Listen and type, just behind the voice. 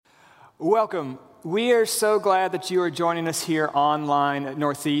Welcome. We are so glad that you are joining us here online at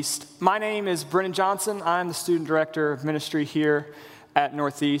Northeast. My name is Brennan Johnson. I'm the student director of ministry here at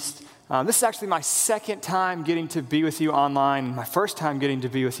Northeast. This is actually my second time getting to be with you online, my first time getting to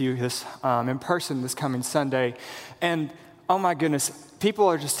be with you in person this coming Sunday. And oh my goodness, people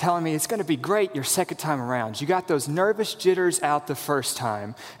are just telling me it's going to be great your second time around. You got those nervous jitters out the first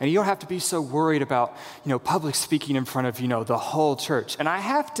time, and you don't have to be so worried about, public speaking in front of, the whole church. And I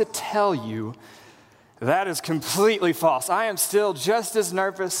have to tell you, that is completely false. I am still just as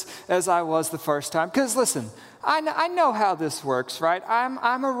nervous as I was the first time. Because listen, I know how this works, right?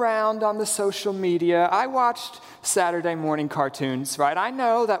 I'm around on the social media. I watched Saturday morning cartoons, right? I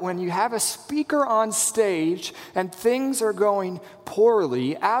know that when you have a speaker on stage and things are going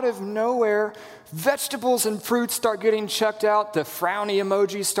poorly, out of nowhere, vegetables and fruits start getting chucked out. The frowny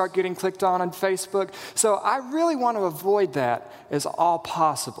emojis start getting clicked on Facebook. So I really want to avoid that as all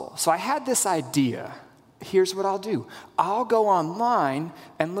possible. So I had this idea. Here's what I'll do. I'll go online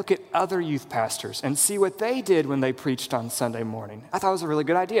and look at other youth pastors and see what they did when they preached on Sunday morning. I thought it was a really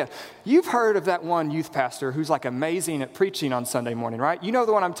good idea. You've heard of that one youth pastor who's like amazing at preaching on Sunday morning, right? You know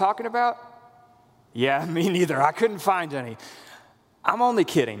the one I'm talking about? Yeah, me neither. I couldn't find any. I'm only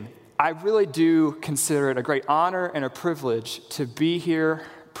kidding. I really do consider it a great honor and a privilege to be here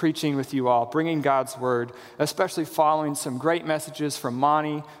preaching with you all, bringing God's word, especially following some great messages from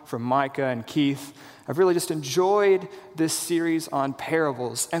Monty, from Micah, and Keith. I've really just enjoyed this series on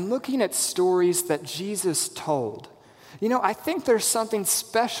parables and looking at stories that Jesus told. I think there's something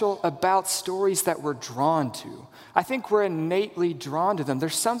special about stories that we're drawn to. I think we're innately drawn to them.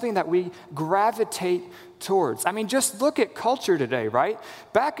 There's something that we gravitate towards. Just look at culture today, right?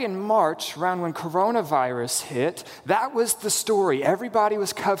 Back in March, around when coronavirus hit, that was the story. Everybody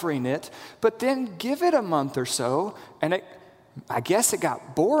was covering it. But then give it a month or so, and I guess it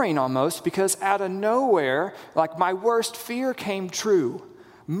got boring almost, because out of nowhere, like my worst fear came true.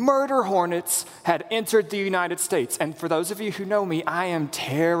 Murder hornets had entered the United States. And for those of you who know me, I am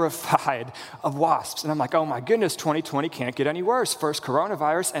terrified of wasps. And I'm like, oh my goodness, 2020 can't get any worse. First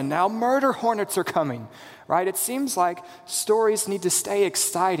coronavirus, and now murder hornets are coming, right? It seems like stories need to stay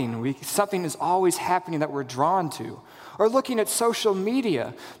exciting. Something is always happening that we're drawn to. Or looking at social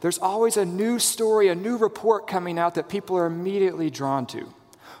media, there's always a new story, a new report coming out that people are immediately drawn to.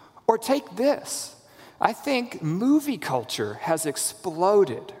 Or take this. I think movie culture has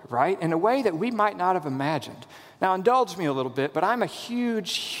exploded, right, in a way that we might not have imagined. Now, indulge me a little bit, but I'm a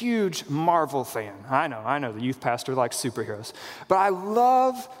huge, huge Marvel fan. I know, the youth pastor likes superheroes. But I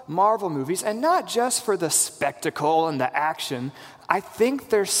love Marvel movies, and not just for the spectacle and the action. I think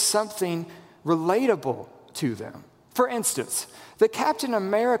there's something relatable to them. For instance, the Captain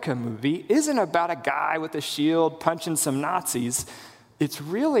America movie isn't about a guy with a shield punching some Nazis. It's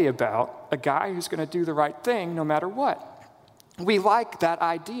really about a guy who's going to do the right thing no matter what. We like that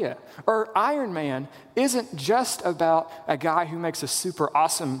idea. Or Iron Man isn't just about a guy who makes a super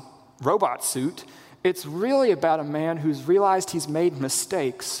awesome robot suit. It's really about a man who's realized he's made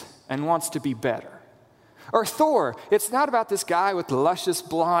mistakes and wants to be better. Or Thor, it's not about this guy with luscious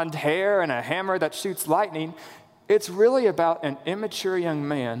blonde hair and a hammer that shoots lightning. It's really about an immature young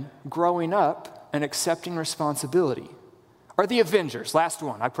man growing up and accepting responsibility. Or the Avengers, last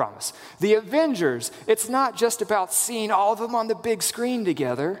one, I promise. The Avengers, it's not just about seeing all of them on the big screen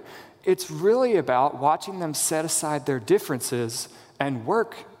together. It's really about watching them set aside their differences and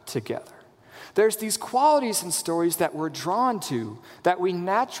work together. There's these qualities in stories that we're drawn to, that we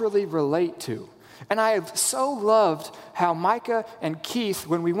naturally relate to. And I have so loved how Micah and Keith,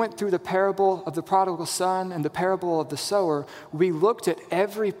 when we went through the parable of the prodigal son and the parable of the sower, we looked at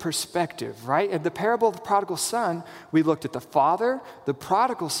every perspective, right? In the parable of the prodigal son, we looked at the father, the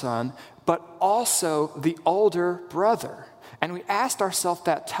prodigal son, but also the older brother. And we asked ourselves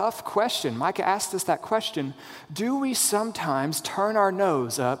that tough question. Micah asked us that question: do we sometimes turn our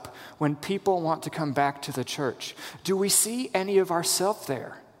nose up when people want to come back to the church? Do we see any of ourselves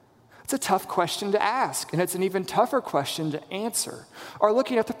there? It's a tough question to ask, and it's an even tougher question to answer. Or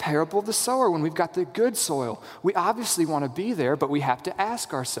looking at the parable of the sower, when we've got the good soil, we obviously want to be there, but we have to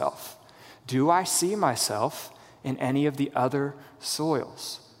ask ourselves, do I see myself in any of the other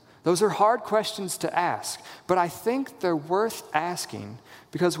soils? Those are hard questions to ask, but I think they're worth asking,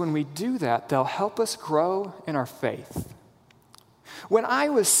 because when we do that, they'll help us grow in our faith. When I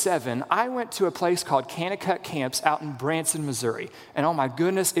was 7, I went to a place called Kanakuk Camps out in Branson, Missouri. And oh my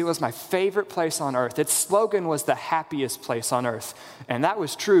goodness, it was my favorite place on earth. Its slogan was the happiest place on earth. And that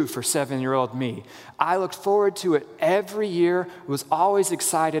was true for 7-year-old me. I looked forward to it every year, was always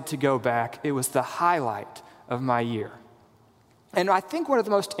excited to go back. It was the highlight of my year. And I think one of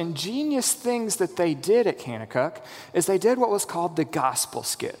the most ingenious things that they did at Kanakuk is they did what was called the gospel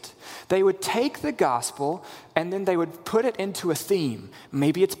skit. They would take the gospel and then they would put it into a theme.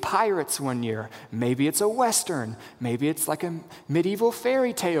 Maybe it's pirates one year. Maybe it's a Western. Maybe it's like a medieval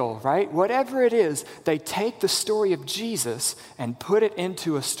fairy tale, right? Whatever it is, they take the story of Jesus and put it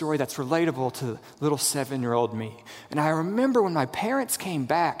into a story that's relatable to little 7-year-old me. And I remember when my parents came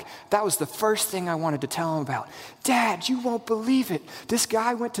back, that was the first thing I wanted to tell them about. Dad, you won't believe it. This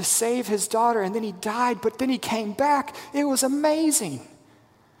guy went to save his daughter and then he died, but then he came back. It was amazing.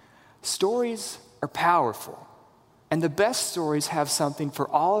 Stories are powerful, and the best stories have something for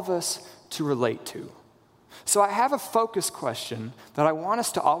all of us to relate to. So I have a focus question that I want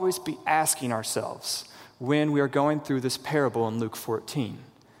us to always be asking ourselves when we are going through this parable in Luke 14.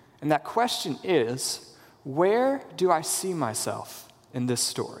 And that question is, where do I see myself in this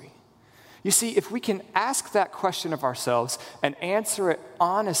story? You see, if we can ask that question of ourselves and answer it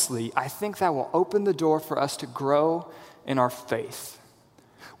honestly, I think that will open the door for us to grow in our faith.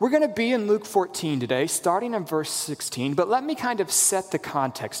 We're going to be in Luke 14 today, starting in verse 16, but let me kind of set the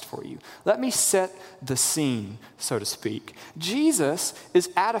context for you. Let me set the scene, so to speak. Jesus is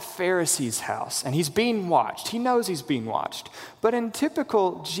at a Pharisee's house, and he's being watched. He knows he's being watched. But in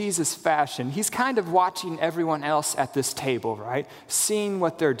typical Jesus fashion, he's kind of watching everyone else at this table, right? Seeing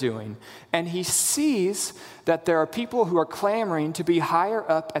what they're doing. And he sees that there are people who are clamoring to be higher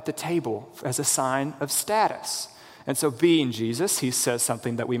up at the table as a sign of status. And so being Jesus, he says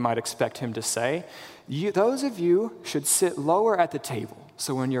something that we might expect him to say. Those of you should sit lower at the table.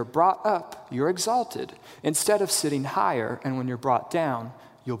 So when you're brought up, you're exalted, instead of sitting higher, and when you're brought down,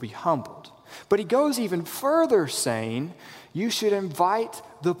 you'll be humbled. But he goes even further, saying, you should invite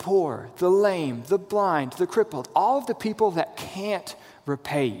the poor, the lame, the blind, the crippled, all of the people that can't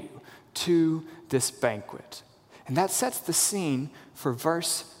repay you to this banquet. And that sets the scene for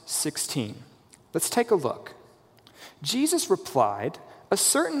verse 16. Let's take a look. Jesus replied, a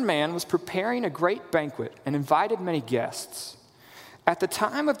certain man was preparing a great banquet and invited many guests. At the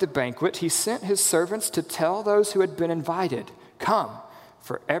time of the banquet, he sent his servants to tell those who had been invited, come,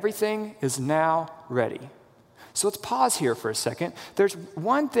 for everything is now ready. So let's pause here for a second. There's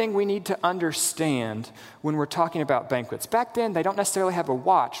one thing we need to understand when we're talking about banquets. Back then, they don't necessarily have a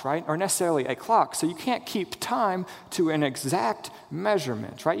watch, right? Or necessarily a clock, so you can't keep time to an exact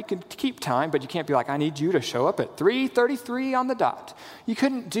measurement, right? You can keep time, but you can't be like, I need you to show up at 3:33 on the dot. You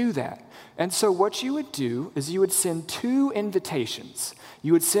couldn't do that. And so what you would do is you would send 2 invitations.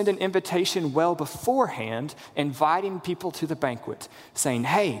 You would send an invitation well beforehand, inviting people to the banquet, saying,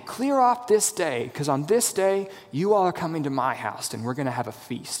 hey, clear off this day, because on this day, you all are coming to my house, and we're going to have a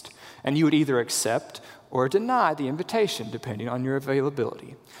feast. And you would either accept or deny the invitation, depending on your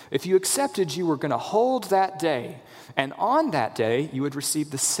availability. If you accepted, you were going to hold that day, and on that day, you would receive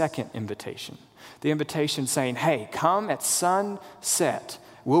the second invitation. The invitation saying, hey, come at sunset.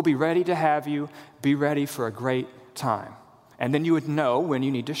 We'll be ready to have you. Be ready for a great time. And then you would know when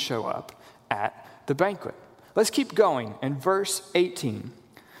you need to show up at the banquet. Let's keep going in verse 18.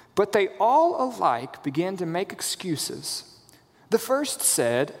 But they all alike began to make excuses. The first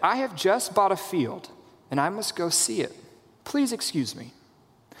said, I have just bought a field, and I must go see it. Please excuse me.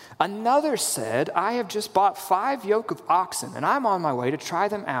 Another said, I have just bought 5 yoke of oxen, and I'm on my way to try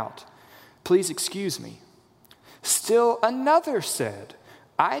them out. Please excuse me. Still another said,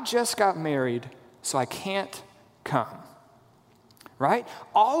 I just got married, so I can't come. Right?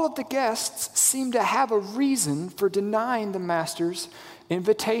 All of the guests seem to have a reason for denying the master's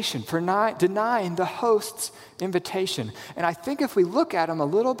invitation, for denying the host's invitation. And I think if we look at them a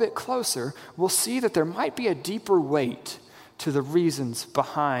little bit closer, we'll see that there might be a deeper weight to the reasons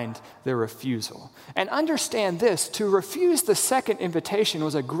behind their refusal. And understand this, to refuse the second invitation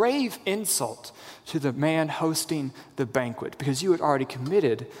was a grave insult to the man hosting the banquet, because you had already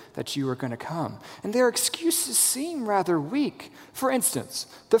committed that you were going to come. And their excuses seem rather weak. For instance,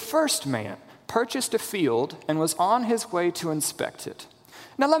 the first man purchased a field and was on his way to inspect it.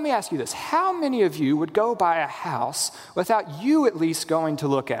 Now let me ask you this. How many of you would go buy a house without you at least going to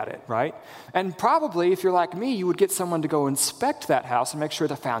look at it, right? And probably, if you're like me, you would get someone to go inspect that house and make sure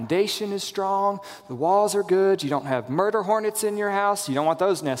the foundation is strong, the walls are good, you don't have murder hornets in your house, you don't want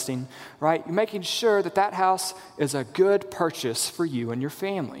those nesting, right? You're making sure that that house is a good purchase for you and your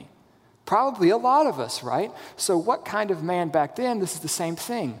family. Probably a lot of us, right? So what kind of man back then, this is the same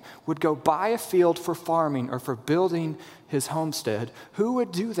thing, would go buy a field for farming or for building his homestead? Who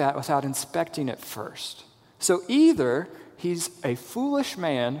would do that without inspecting it first? So either he's a foolish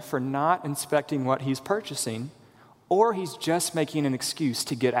man for not inspecting what he's purchasing, or he's just making an excuse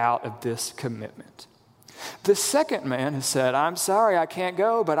to get out of this commitment. The second man has said, I'm sorry, I can't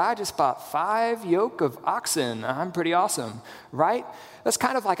go, but I just bought 5 yoke of oxen. I'm pretty awesome, right? That's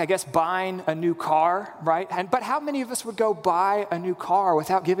kind of like, I guess, buying a new car, right? But how many of us would go buy a new car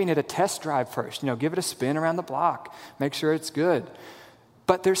without giving it a test drive first? Give it a spin around the block, make sure it's good.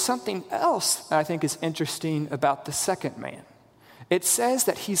 But there's something else that I think is interesting about the second man. It says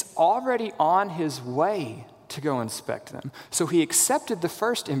that he's already on his way to go inspect them. So he accepted the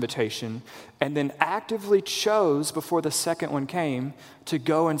first invitation and then actively chose, before the second one came, to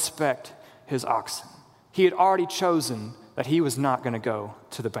go inspect his oxen. He had already chosen that he was not going to go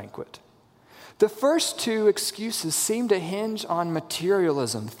to the banquet. The first 2 excuses seem to hinge on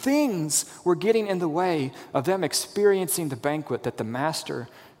materialism. Things were getting in the way of them experiencing the banquet that the master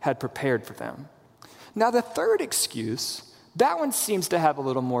had prepared for them. Now, the third excuse, that one seems to have a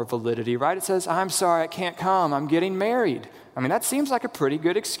little more validity, right? It says, I'm sorry, I can't come. I'm getting married. I mean, that seems like a pretty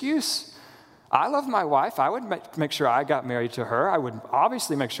good excuse. I love my wife. I would make sure I got married to her. I would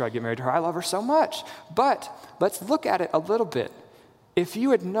obviously make sure I get married to her. I love her so much. But let's look at it a little bit. If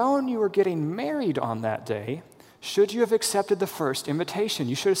you had known you were getting married on that day, should you have accepted the first invitation?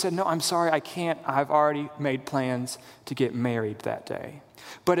 You should have said, no, I'm sorry, I can't. I've already made plans to get married that day.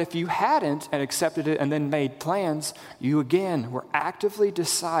 But if you hadn't and accepted it and then made plans, you again were actively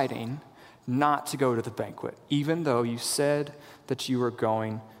deciding not to go to the banquet, even though you said that you were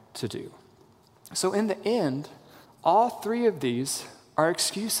going to do. So in the end, all 3 of these are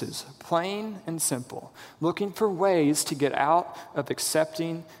excuses, plain and simple, looking for ways to get out of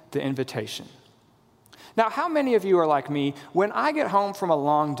accepting the invitation. Now, how many of you are like me? When I get home from a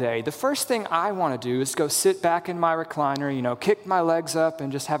long day, the first thing I want to do is go sit back in my recliner, kick my legs up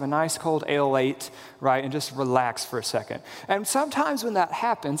and just have a nice cold ale 8, right, and just relax for a second. And sometimes when that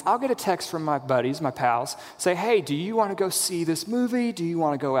happens, I'll get a text from my buddies, my pals, say, hey, do you want to go see this movie? Do you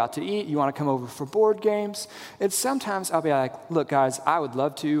want to go out to eat? You want to come over for board games? And sometimes I'll be like, look, guys, I would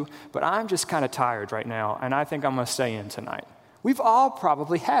love to, but I'm just kind of tired right now, and I think I'm going to stay in tonight. We've all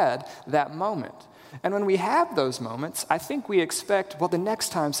probably had that moment. And when we have those moments, I think we expect, well, the next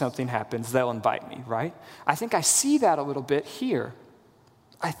time something happens, they'll invite me, right? I think I see that a little bit here.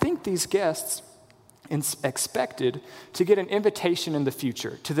 I think these guests expected to get an invitation in the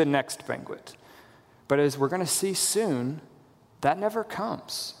future to the next banquet. But as we're going to see soon, that never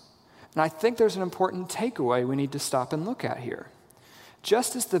comes. And I think there's an important takeaway we need to stop and look at here.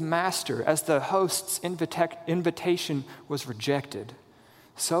 Just as the master, as the host's invitation was rejected,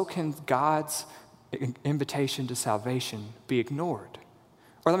 so can God's invitation to salvation be ignored.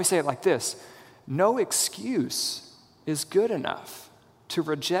 Or let me say it like this: no excuse is good enough to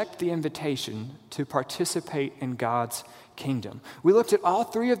reject the invitation to participate in God's kingdom. We looked at all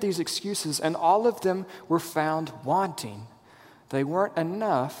 3 of these excuses, and all of them were found wanting. They weren't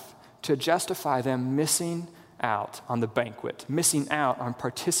enough to justify them missing out on the banquet, missing out on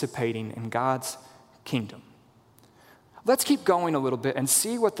participating in God's kingdom. Let's keep going a little bit and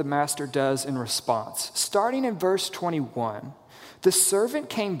see what the master does in response. Starting in verse 21, the servant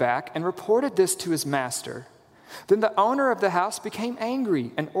came back and reported this to his master. Then the owner of the house became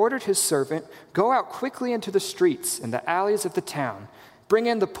angry and ordered his servant, go out quickly into the streets and the alleys of the town. Bring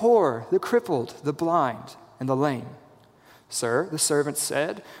in the poor, the crippled, the blind, and the lame. Sir, the servant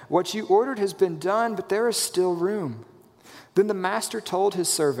said, what you ordered has been done, but there is still room. Then the master told his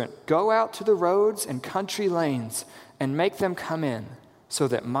servant, go out to the roads and country lanes and make them come in, so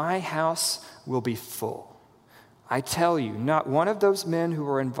that my house will be full. I tell you, not one of those men who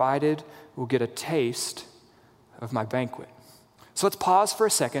were invited will get a taste of my banquet. So let's pause for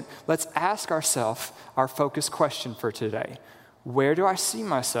a second. Let's ask ourselves our focus question for today. Where do I see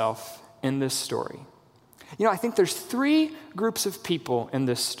myself in this story? I think there's 3 groups of people in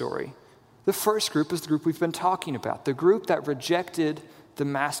this story. The first group is the group we've been talking about, the group that rejected the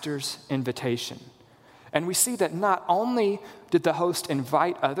master's invitation. And we see that not only did the host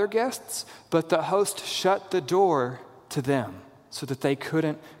invite other guests, but the host shut the door to them so that they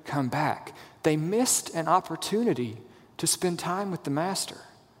couldn't come back. They missed an opportunity to spend time with the master.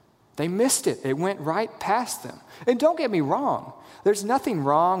 They missed it. It went right past them. And don't get me wrong. There's nothing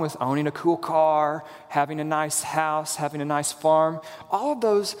wrong with owning a cool car, having a nice house, having a nice farm. All of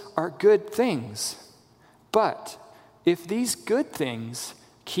those are good things. But if these good things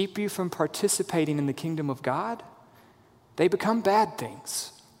keep you from participating in the kingdom of God, they become bad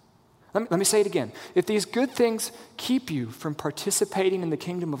things. Let me say it again. If these good things keep you from participating in the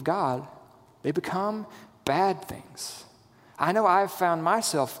kingdom of God, they become bad things. I know I've found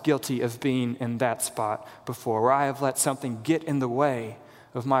myself guilty of being in that spot before, where I have let something get in the way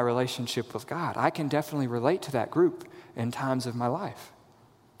of my relationship with God. I can definitely relate to that group in times of my life.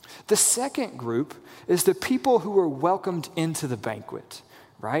 The second group is the people who were welcomed into the banquet,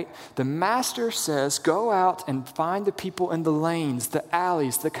 right? The master says, go out and find the people in the lanes, the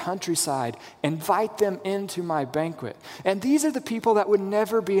alleys, the countryside, invite them into my banquet. And these are the people that would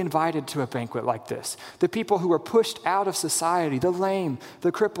never be invited to a banquet like this. The people who were pushed out of society, the lame,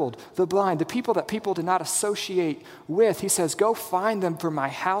 the crippled, the blind, the people that people did not associate with. He says, go find them, for my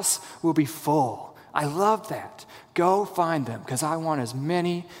house will be full. I love that. Go find them, because I want as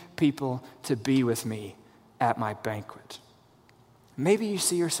many people to be with me at my banquet. Maybe you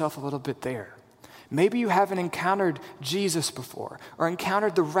see yourself a little bit there. Maybe you haven't encountered Jesus before or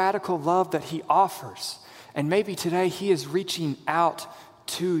encountered the radical love that he offers. And maybe today he is reaching out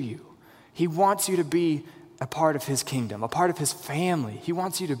to you. He wants you to be a part of his kingdom, a part of his family. He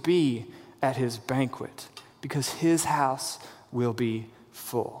wants you to be at his banquet because his house will be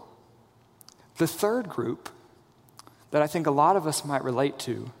full. The third group that I think a lot of us might relate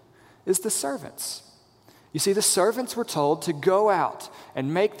to is the servants. You see, the servants were told to go out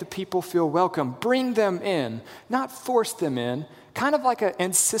and make the people feel welcome, bring them in, not force them in, kind of like an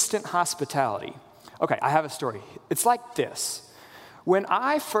insistent hospitality. Okay, I have a story. It's like this. When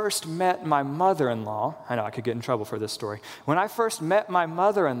I first met my mother-in-law, I know I could get in trouble for this story. When I first met my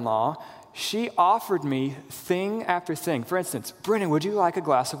mother-in-law, she offered me thing after thing. For instance, Brennan, would you like a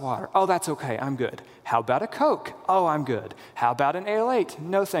glass of water? Oh, that's okay, I'm good. How about a Coke? Oh, I'm good. How about an Ale 8?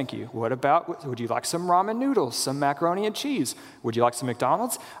 No, thank you. What about, would you like some ramen noodles, some macaroni and cheese? Would you like some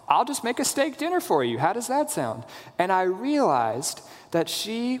McDonald's? I'll just make a steak dinner for you. How does that sound? And I realized that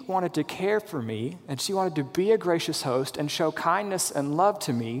she wanted to care for me, and she wanted to be a gracious host and show kindness and love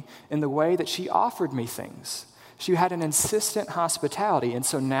to me in the way that she offered me things. She had an insistent hospitality, and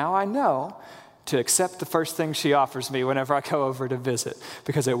so now I know to accept the first thing she offers me whenever I go over to visit,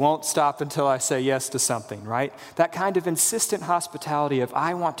 because it won't stop until I say yes to something, right? That kind of insistent hospitality of,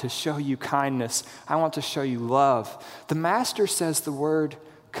 I want to show you kindness, I want to show you love. The master says the word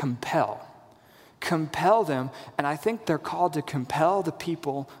compel. Compel them, and I think they're called to compel the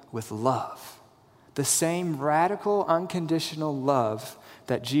people with love. The same radical, unconditional love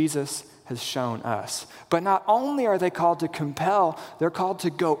that Jesus has shown us. But not only are they called to compel, they're called to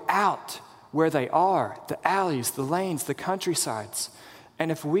go out where they are, the alleys, the lanes, the countrysides. And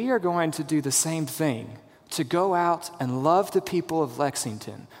if we are going to do the same thing, to go out and love the people of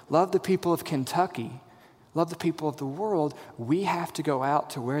Lexington, love the people of Kentucky, love the people of the world, we have to go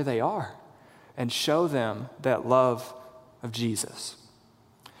out to where they are and show them that love of Jesus.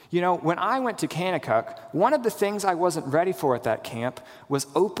 You know, when I went to Kanakuk, one of the things I wasn't ready for at that camp was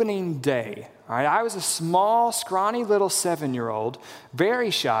opening day. All right? I was a small, scrawny little 7-year-old,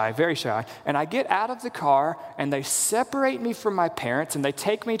 very shy, and I get out of the car, and they separate me from my parents, and they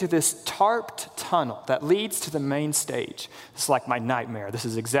take me to this tarped tunnel that leads to the main stage. It's like my nightmare. This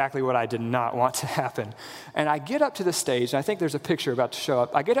is exactly what I did not want to happen. And I get up to the stage, and I think there's a picture about to show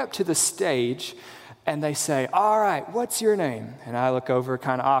up. I get up to the stage, and they say, all right, what's your name? And I look over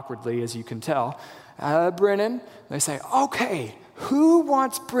kind of awkwardly, as you can tell. Brennan. They say, okay, who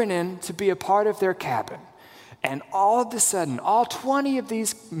wants Brennan to be a part of their cabin? And all of a sudden, all 20 of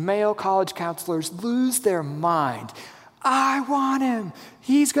these male college counselors lose their mind. I want him.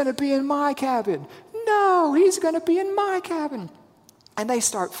 He's going to be in my cabin. No, he's going to be in my cabin. And they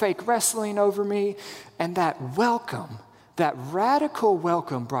start fake wrestling over me. And that welcome, that radical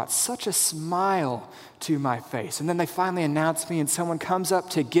welcome brought such a smile to my face. And then they finally announce me, and someone comes up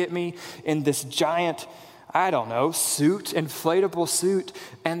to get me in this giant, suit, inflatable suit.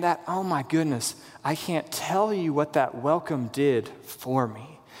 And that, oh my goodness, I can't tell you what that welcome did for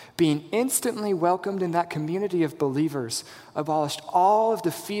me. Being instantly welcomed in that community of believers abolished all of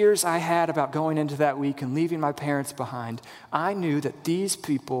the fears I had about going into that week and leaving my parents behind. I knew that these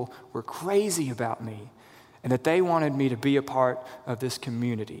people were crazy about me, and that they wanted me to be a part of this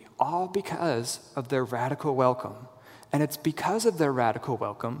community, all because of their radical welcome. And it's because of their radical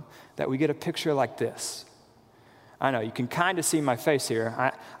welcome that we get a picture like this. I know, you can kind of see my face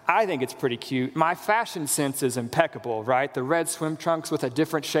here. I think it's pretty cute. My fashion sense is impeccable, right? The red swim trunks with a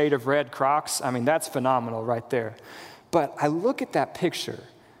different shade of red Crocs, that's phenomenal right there. But I look at that picture,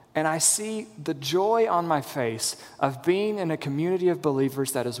 and I see the joy on my face of being in a community of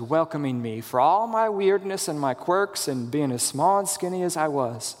believers that is welcoming me for all my weirdness and my quirks and being as small and skinny as I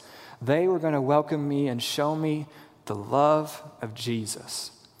was. They were going to welcome me and show me the love of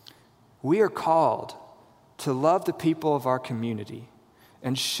Jesus. We are called to love the people of our community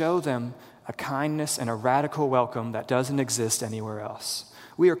and show them a kindness and a radical welcome that doesn't exist anywhere else.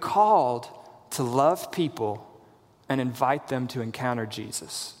 We are called to love people and invite them to encounter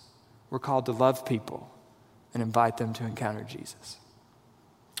Jesus. We're called to love people and invite them to encounter Jesus.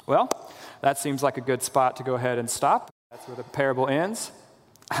 Well, that seems like a good spot to go ahead and stop. That's where the parable ends.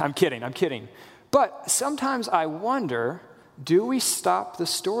 I'm kidding. But sometimes I wonder, do we stop the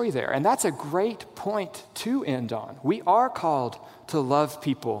story there? And that's a great point to end on. We are called to love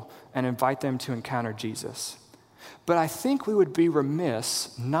people and invite them to encounter Jesus. But I think we would be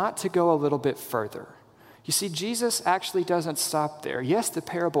remiss not to go a little bit further. You see, Jesus actually doesn't stop there. Yes, the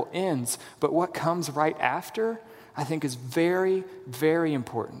parable ends, but what comes right after, I think, is very, very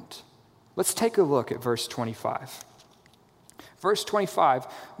important. Let's take a look at verse 25. Verse 25,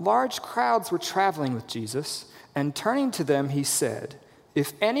 large crowds were traveling with Jesus, and turning to them, he said,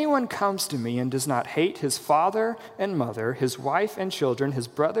 "If anyone comes to me and does not hate his father and mother, his wife and children, his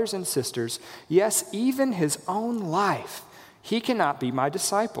brothers and sisters, yes, even his own life, he cannot be my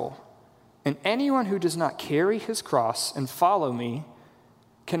disciple. And anyone who does not carry his cross and follow me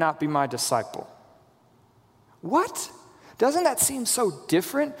cannot be my disciple." What? Doesn't that seem so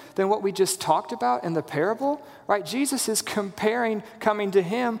different than what we just talked about in the parable? Right? Jesus is comparing coming to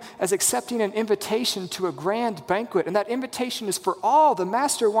him as accepting an invitation to a grand banquet, and that invitation is for all. The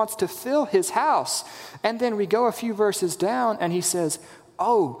master wants to fill his house. And then we go a few verses down, and he says,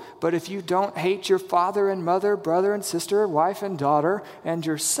 "Oh, but if you don't hate your father and mother, brother and sister, wife and daughter, and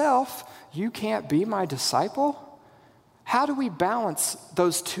yourself, you can't be my disciple?" How do we balance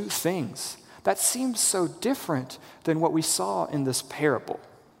those two things? That seems so different than what we saw in this parable.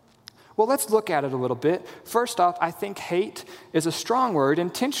 Well, let's look at it a little bit. First off, I think hate is a strong word,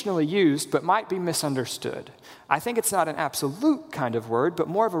 intentionally used, but might be misunderstood. I think it's not an absolute kind of word, but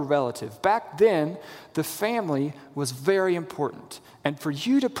more of a relative. Back then, the family was very important. And for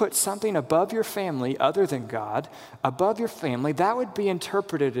you to put something above your family other than God, above your family, that would be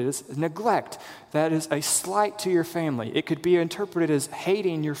interpreted as neglect. That is a slight to your family. It could be interpreted as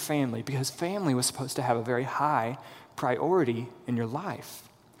hating your family, because family was supposed to have a very high priority in your life.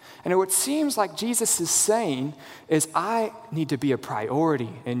 And what seems like Jesus is saying is, I need to be a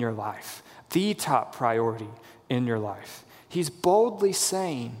priority in your life, the top priority in your life. He's boldly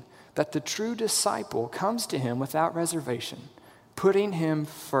saying that the true disciple comes to him without reservation, putting him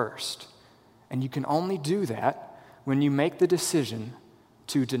first. And you can only do that when you make the decision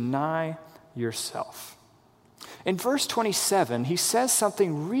to deny yourself. In verse 27, he says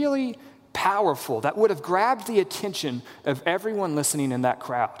something really powerful that would have grabbed the attention of everyone listening in that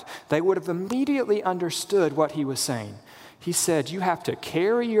crowd. They would have immediately understood what he was saying. He said, "You have to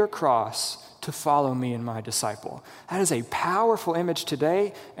carry your cross to follow me and my disciple." That is a powerful image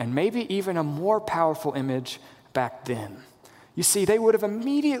today, and maybe even a more powerful image back then. You see, they would have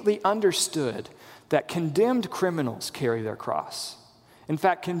immediately understood that condemned criminals carry their cross. In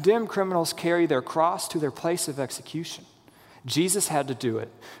fact, condemned criminals carry their cross to their place of execution. Jesus had to do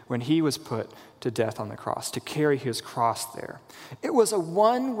it when he was put to death on the cross, to carry his cross there. It was a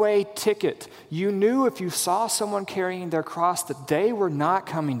one-way ticket. You knew if you saw someone carrying their cross that they were not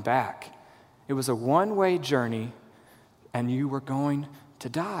coming back. It was a one-way journey, and you were going to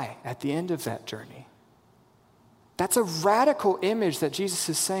die at the end of that journey. That's a radical image that Jesus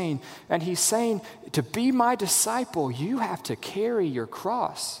is saying, and he's saying, to be my disciple, you have to carry your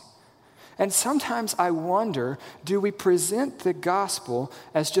cross. And sometimes I wonder, do we present the gospel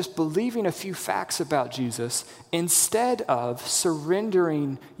as just believing a few facts about Jesus instead of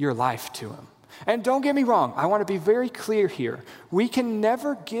surrendering your life to him? And don't get me wrong, I want to be very clear here. We can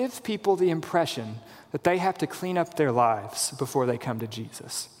never give people the impression that they have to clean up their lives before they come to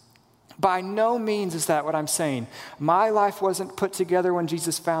Jesus. By no means is that what I'm saying. My life wasn't put together when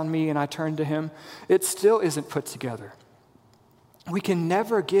Jesus found me and I turned to him. It still isn't put together. We can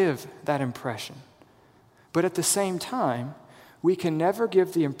never give that impression. But at the same time, we can never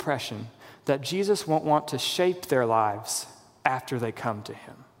give the impression that Jesus won't want to shape their lives after they come to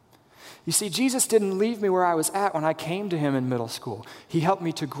him. You see, Jesus didn't leave me where I was at when I came to him in middle school. He helped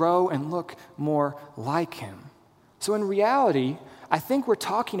me to grow and look more like him. So in reality, I think we're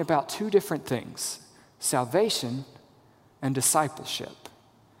talking about two different things: salvation and discipleship.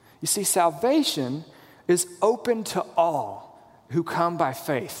 You see, salvation is open to all who come by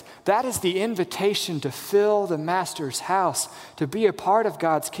faith. That is the invitation to fill the master's house, to be a part of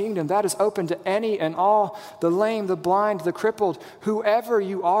God's kingdom. That is open to any and all, the lame, the blind, the crippled, whoever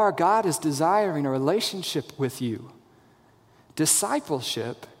you are, God is desiring a relationship with you.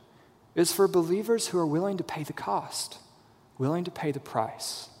 Discipleship is for believers who are willing to pay the cost, willing to pay the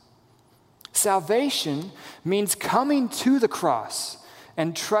price. Salvation means coming to the cross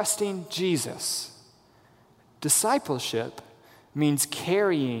and trusting Jesus. Discipleship means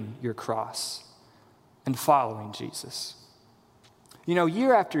carrying your cross and following Jesus. You know,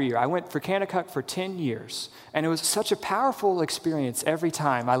 year after year, I went for Kanakuk for 10 years, and it was such a powerful experience every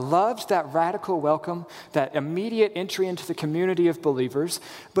time. I loved that radical welcome, that immediate entry into the community of believers,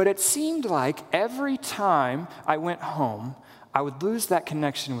 but it seemed like every time I went home, I would lose that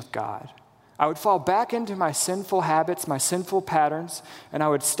connection with God. I would fall back into my sinful habits, my sinful patterns, and I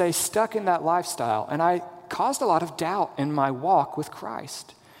would stay stuck in that lifestyle, and I caused a lot of doubt in my walk with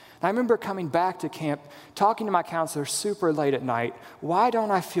Christ. I remember coming back to camp, talking to my counselor super late at night. Why don't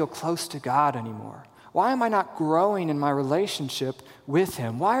I feel close to God anymore? Why am I not growing in my relationship with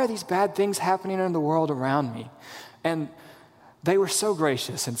Him? Why are these bad things happening in the world around me? And they were so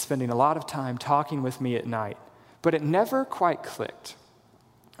gracious in spending a lot of time talking with me at night. But it never quite clicked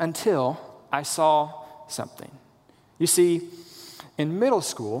until I saw something. You see, in middle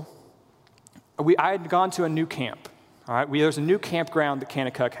school, I had gone to a new camp. All right, there was a new campground that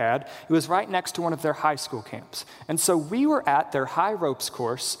Kanakuk had. It was right next to one of their high school camps. And so we were at their high ropes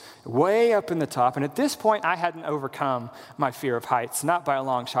course, way up in the top. And at this point, I hadn't overcome my fear of heights, not by a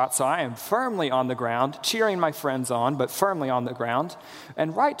long shot. So I am firmly on the ground, cheering my friends on, but firmly on the ground.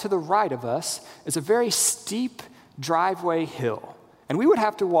 And right to the right of us is a very steep driveway hill. And we would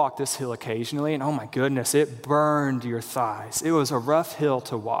have to walk this hill occasionally, and oh my goodness, it burned your thighs. It was a rough hill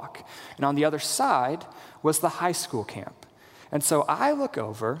to walk. And on the other side was the high school camp. And so I look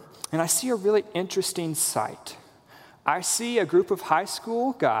over, and I see a really interesting sight. I see a group of high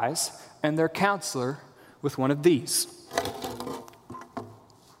school guys and their counselor with one of these,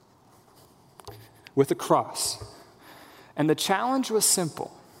 with a cross. And the challenge was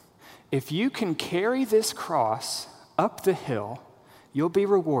simple. If you can carry this cross up the hill, you'll be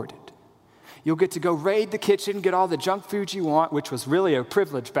rewarded. You'll get to go raid the kitchen, get all the junk food you want, which was really a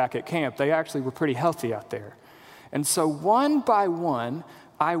privilege back at camp. They actually were pretty healthy out there. And so one by one,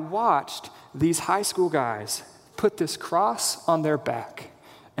 I watched these high school guys put this cross on their back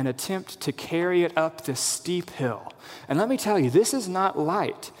and attempt to carry it up this steep hill. And let me tell you, this is not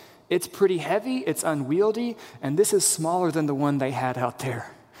light. It's pretty heavy, it's unwieldy, and this is smaller than the one they had out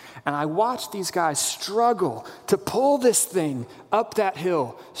there. And I watched these guys struggle to pull this thing up that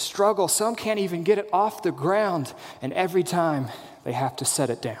hill, struggle. Some can't even get it off the ground, and every time they have to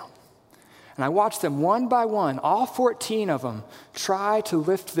set it down. And I watched them one by one, all 14 of them, try to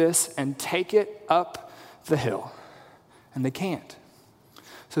lift this and take it up the hill. And they can't.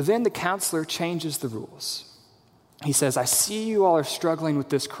 So then the counselor changes the rules. He says, I see you all are struggling with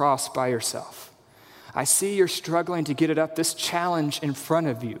this cross by yourself. I see you're struggling to get it up, this challenge in front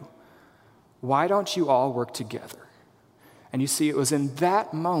of you. Why don't you all work together? And you see, it was in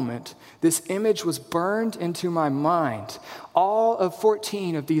that moment, this image was burned into my mind. All of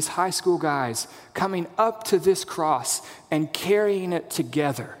 14 of these high school guys coming up to this cross and carrying it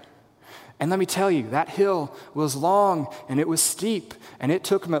together. And let me tell you, that hill was long and it was steep, and it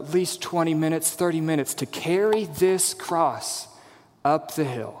took them at least 20 minutes, 30 minutes to carry this cross up the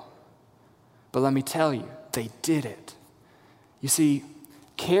hill. But let me tell you, they did it. You see,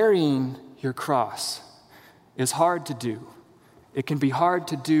 carrying your cross is hard to do. It can be hard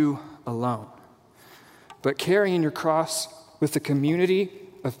to do alone. But carrying your cross with the community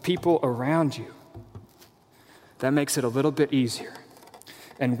of people around you, that makes it a little bit easier.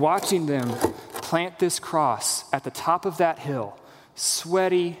 And watching them plant this cross at the top of that hill,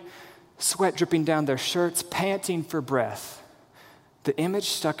 sweaty, sweat dripping down their shirts, panting for breath, the image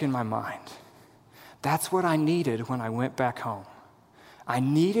stuck in my mind. That's what I needed when I went back home. I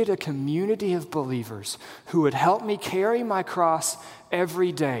needed a community of believers who would help me carry my cross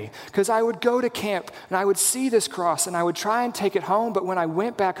every day. Because I would go to camp and I would see this cross and I would try and take it home, but when I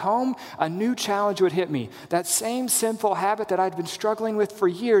went back home, a new challenge would hit me. That same sinful habit that I'd been struggling with for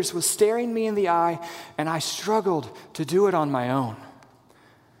years was staring me in the eye, and I struggled to do it on my own.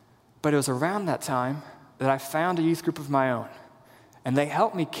 But it was around that time that I found a youth group of my own, and they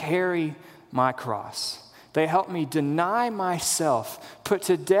helped me carry my cross. They helped me deny myself, put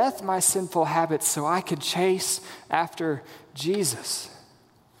to death my sinful habits so I could chase after Jesus.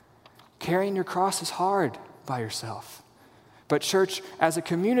 Carrying your cross is hard by yourself. But church, as a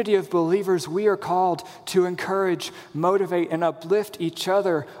community of believers, we are called to encourage, motivate, and uplift each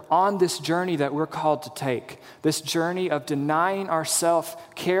other on this journey that we're called to take. This journey of denying ourselves,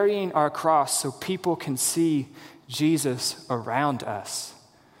 carrying our cross so people can see Jesus around us.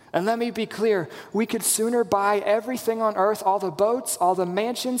 And let me be clear, we could sooner buy everything on earth, all the boats, all the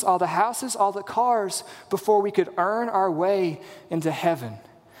mansions, all the houses, all the cars, before we could earn our way into heaven.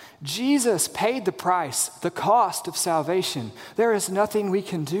 Jesus paid the price, the cost of salvation. There is nothing we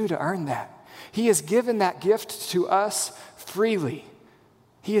can do to earn that. He has given that gift to us freely.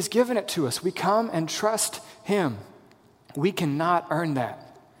 He has given it to us. We come and trust Him. We cannot earn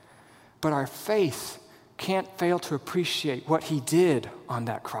that. But our faith can't fail to appreciate what he did on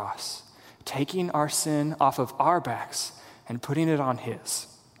that cross, taking our sin off of our backs and putting it on his,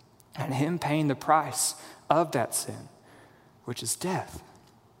 and him paying the price of that sin, which is death.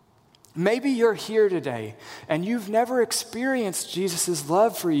 Maybe you're here today and you've never experienced Jesus'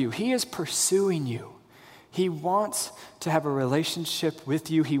 love for you. He is pursuing you. He wants to have a relationship with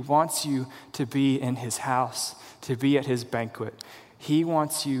you. He wants you to be in his house, to be at his banquet. He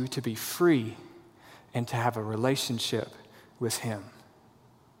wants you to be free and to have a relationship with him.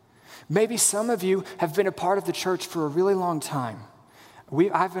 Maybe some of you have been a part of the church for a really long time.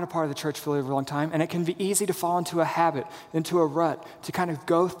 I've been a part of the church for a really long time, and it can be easy to fall into a habit, into a rut, to kind of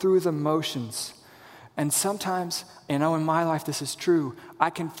go through the motions. And sometimes, in my life this is true, I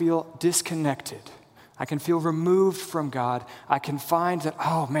can feel disconnected. I can feel removed from God. I can find that,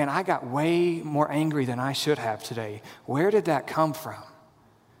 oh man, I got way more angry than I should have today. Where did that come from?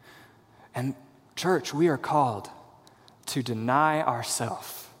 And church, we are called to deny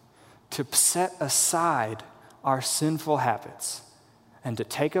ourselves, to set aside our sinful habits, and to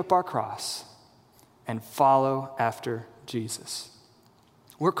take up our cross and follow after Jesus.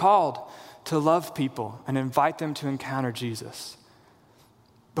 We're called to love people and invite them to encounter Jesus.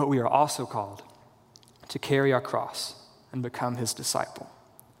 But we are also called to carry our cross and become his disciple.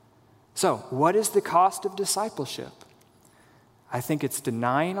 So, what is the cost of discipleship? I think it's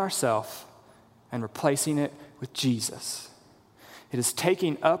denying ourselves and replacing it with Jesus. It is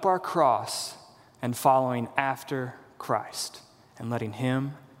taking up our cross and following after Christ and letting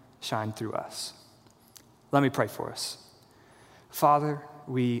him shine through us. Let me pray for us. Father,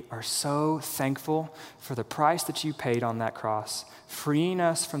 we are so thankful for the price that you paid on that cross, freeing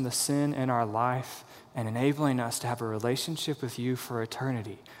us from the sin in our life and enabling us to have a relationship with you for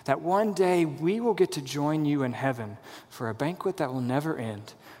eternity. That one day we will get to join you in heaven for a banquet that will never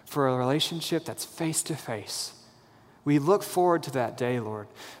end, for a relationship that's face to face. We look forward to that day, Lord.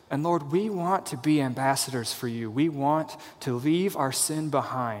 And Lord, we want to be ambassadors for you. We want to leave our sin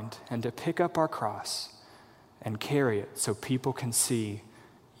behind and to pick up our cross and carry it so people can see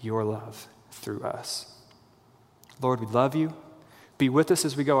your love through us. Lord, we love you. Be with us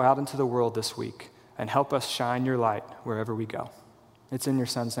as we go out into the world this week and help us shine your light wherever we go. It's in your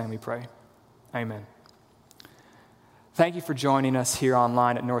Son's name we pray. Amen. Thank you for joining us here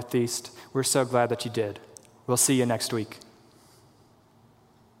online at Northeast. We're so glad that you did. We'll see you next week.